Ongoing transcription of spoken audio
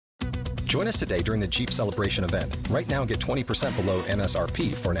Join us today during the Jeep Celebration event. Right now, get 20% below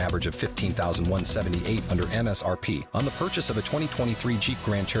MSRP for an average of $15,178 under MSRP on the purchase of a 2023 Jeep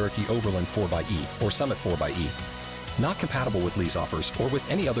Grand Cherokee Overland 4xE or Summit 4xE. Not compatible with lease offers or with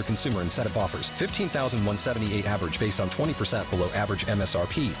any other consumer incentive offers. $15,178 average based on 20% below average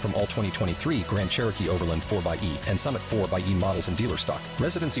MSRP from all 2023 Grand Cherokee Overland 4xE and Summit 4xE models in dealer stock.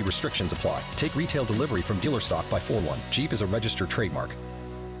 Residency restrictions apply. Take retail delivery from dealer stock by 4/1. Jeep is a registered trademark.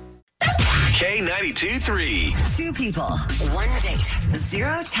 K92-3. Two people, one date,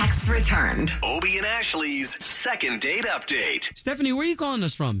 zero texts returned. Obie and Ashley's second date update. Stephanie, where are you calling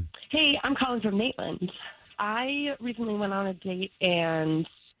us from? Hey, I'm calling from Maitland. I recently went on a date and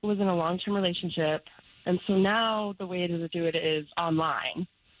was in a long-term relationship. And so now the way to do it is online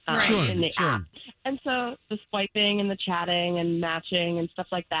in the app. And so the swiping and the chatting and matching and stuff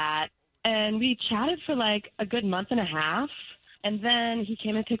like that. And we chatted for like a good month and a half. And then he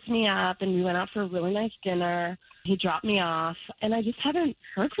came and picked me up and we went out for a really nice dinner. He dropped me off and I just haven't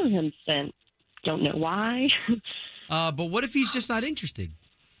heard from him since. Don't know why. But what if he's just not interested?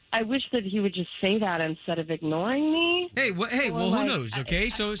 I wish that he would just say that instead of ignoring me. Hey, who knows, okay?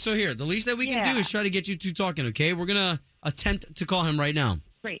 So here, the least that we can do is try to get you two talking, okay? We're going to attempt to call him right now.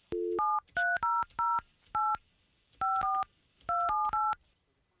 Great.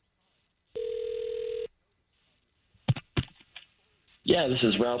 Yeah, this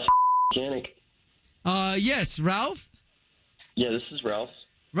is Ralph Mechanic. Yes, Ralph? Yeah, this is Ralph.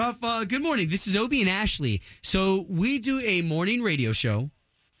 Ralph, good morning. This is Obie and Ashley. So we do a morning radio show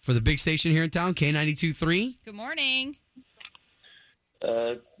for the big station here in town, K92.3. Good morning.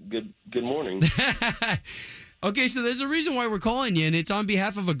 Good morning. Okay, so there's a reason why we're calling you, and it's on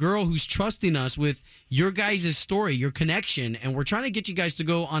behalf of a girl who's trusting us with your guys' story, your connection, and we're trying to get you guys to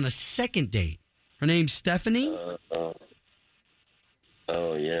go on a second date. Her name's Stephanie.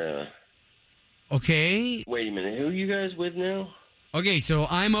 Oh, yeah. Okay. Wait a minute. Who are you guys with now? Okay, so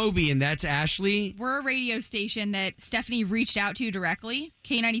I'm Obie, and that's Ashley. We're a radio station that Stephanie reached out to directly,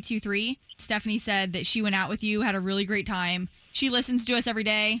 K92.3. Stephanie said that she went out with you, had a really great time. She listens to us every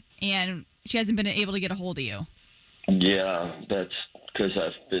day, and she hasn't been able to get a hold of you. Yeah, that's because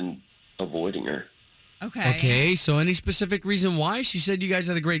I've been avoiding her. Okay, so any specific reason why? She said you guys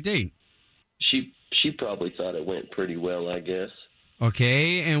had a great date. She probably thought it went pretty well, I guess.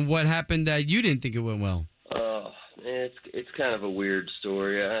 Okay, and what happened that you didn't think it went well? It's kind of a weird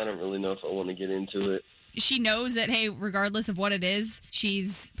story. I don't really know if I want to get into it. She knows that, hey, regardless of what it is,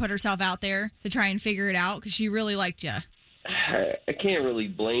 she's put herself out there to try and figure it out because she really liked you. I can't really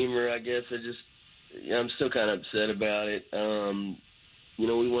blame her, I guess. I'm still kind of upset about it.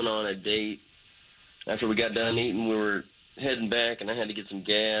 We went on a date. After we got done eating, we were heading back, and I had to get some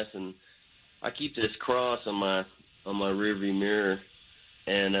gas, and I keep this cross on my rearview mirror.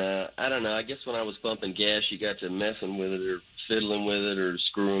 And I don't know, I guess when I was pumping gas, she got to messing with it or fiddling with it or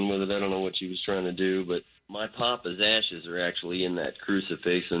screwing with it. I don't know what she was trying to do, but my papa's ashes are actually in that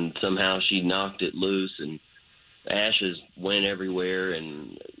crucifix, and somehow she knocked it loose, and ashes went everywhere,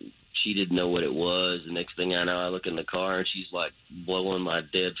 and she didn't know what it was. The next thing I know, I look in the car, and she's, like, blowing my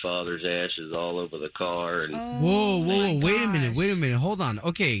dead father's ashes all over the car. And Whoa, wait a minute, hold on.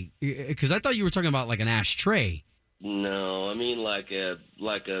 Okay, because I thought you were talking about, like, an ashtray. No, I mean like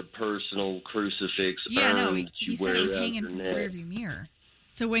a personal crucifix. Yeah, no, he said it was hanging from the rearview mirror.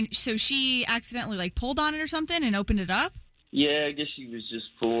 So she accidentally like pulled on it or something and opened it up? Yeah, I guess she was just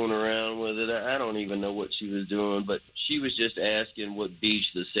fooling around with it. I don't even know what she was doing, but she was just asking what beach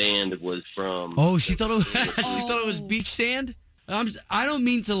the sand was from. Oh, she thought it was beach sand? I don't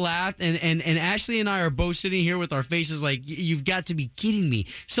mean to laugh, and Ashley and I are both sitting here with our faces like, you've got to be kidding me.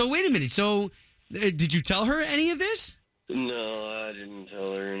 So wait a minute, so did you tell her any of this? No, I didn't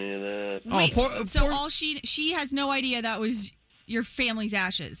tell her any of that. Wait, all she has no idea that was your family's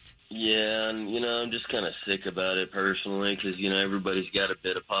ashes. Yeah, and, I'm just kind of sick about it personally because, everybody's got a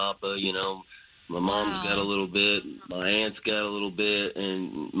bit of Papa, My mom's got a little bit, my aunt's got a little bit,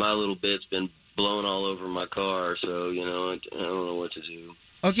 and my little bit's been blown all over my car, so, I don't know what to do.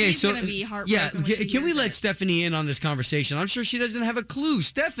 Okay, She's gonna be heartbroken when she can we hears let it. Stephanie in on this conversation? I'm sure she doesn't have a clue.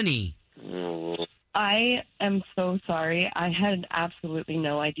 Stephanie! I am so sorry. I had absolutely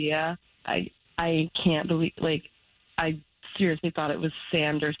no idea. I can't believe, I seriously thought it was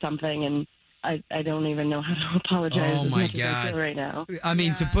sand or something, and I don't even know how to apologize. Oh as my much as I God! feel right now. I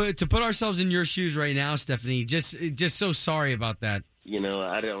mean, to put ourselves in your shoes right now, Stephanie. Just so sorry about that.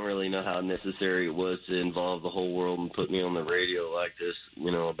 I don't really know how necessary it was to involve the whole world and put me on the radio like this.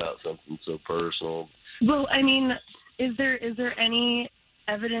 About something so personal. Well, I mean, is there any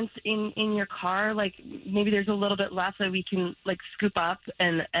evidence in your car? Like maybe there's a little bit left that we can like scoop up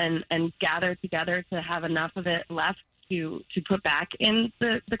and gather together to have enough of it left to put back in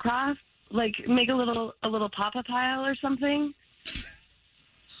the cross? Like make a little pop-up pile or something?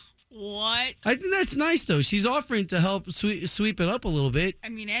 What? I think that's nice, though. She's offering to help sweep it up a little bit. I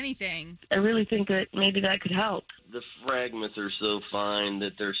mean, anything. I really think that maybe that could help. The fragments are so fine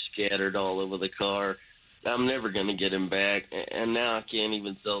that they're scattered all over the car. I'm never going to get them back. And now I can't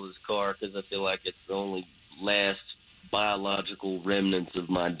even sell this car because I feel like it's the only last biological remnants of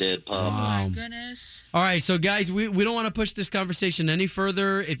my dead papa. Oh, my goodness. All right, so, guys, we don't want to push this conversation any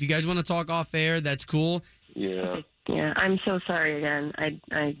further. If you guys want to talk off air, that's cool. Yeah. Yeah, I'm so sorry again. I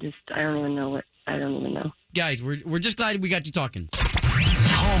don't even know. Guys, we're just glad we got you talking.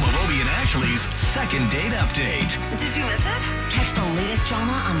 Home of Obie and Ashley's second date update. Did you miss it? Catch the latest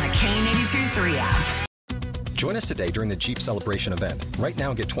drama on the K82-3 app. Join us today during the Jeep Celebration event. Right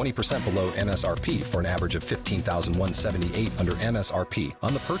now, get 20% below MSRP for an average of $15,178 under MSRP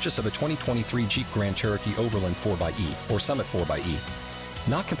on the purchase of a 2023 Jeep Grand Cherokee Overland 4xE or Summit 4xE.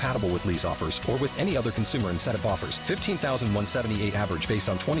 Not compatible with lease offers or with any other consumer incentive offers. $15,178 average based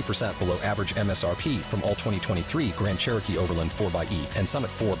on 20% below average MSRP from all 2023 Grand Cherokee Overland 4xE and Summit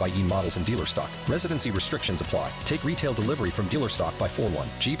 4xE models in dealer stock. Residency restrictions apply. Take retail delivery from dealer stock by 4/1.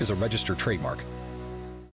 Jeep is a registered trademark.